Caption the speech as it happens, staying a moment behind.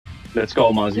Let's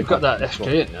go, Marzipan. You've got that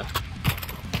SG in there.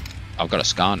 I've got a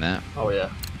scar now. Oh yeah,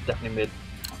 definitely mid.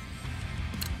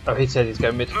 Oh, he said he's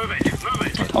going mid.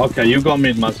 Okay, you go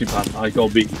mid, Marzipan. I go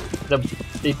B.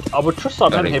 I would trust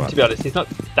Simon him, to be honest. He's not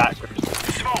that good.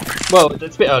 Well,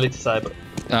 it's a bit early to say, but...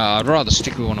 I'd rather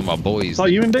stick with one of my boys. So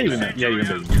you in B with me? Yeah, you're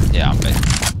in B. Yeah, I'm B.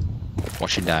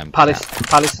 Washing down. Palace.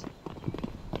 Palace.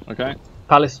 Okay.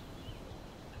 Palace.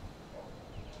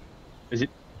 Is it...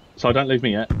 So don't leave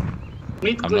me yet.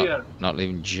 Mid I'm clear. not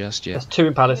leaving just yet. There's 2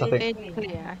 in Palace, I think. Mid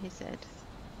clear, he said.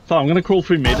 So I'm going to crawl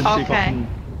through mid and see if I Okay. can...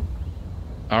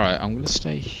 Alright, I'm gonna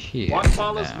stay here. One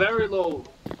palace now. very low.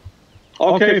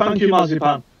 Okay, thank you,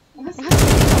 Marzipan.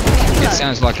 It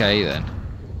sounds like A then.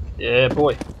 Yeah,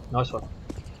 boy. Nice one.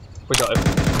 We got him.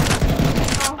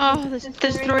 Oh, there's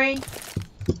 3.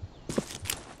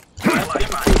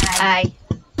 A.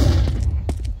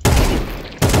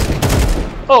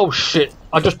 Oh shit!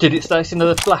 I just did it, Stacey,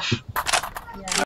 another flash.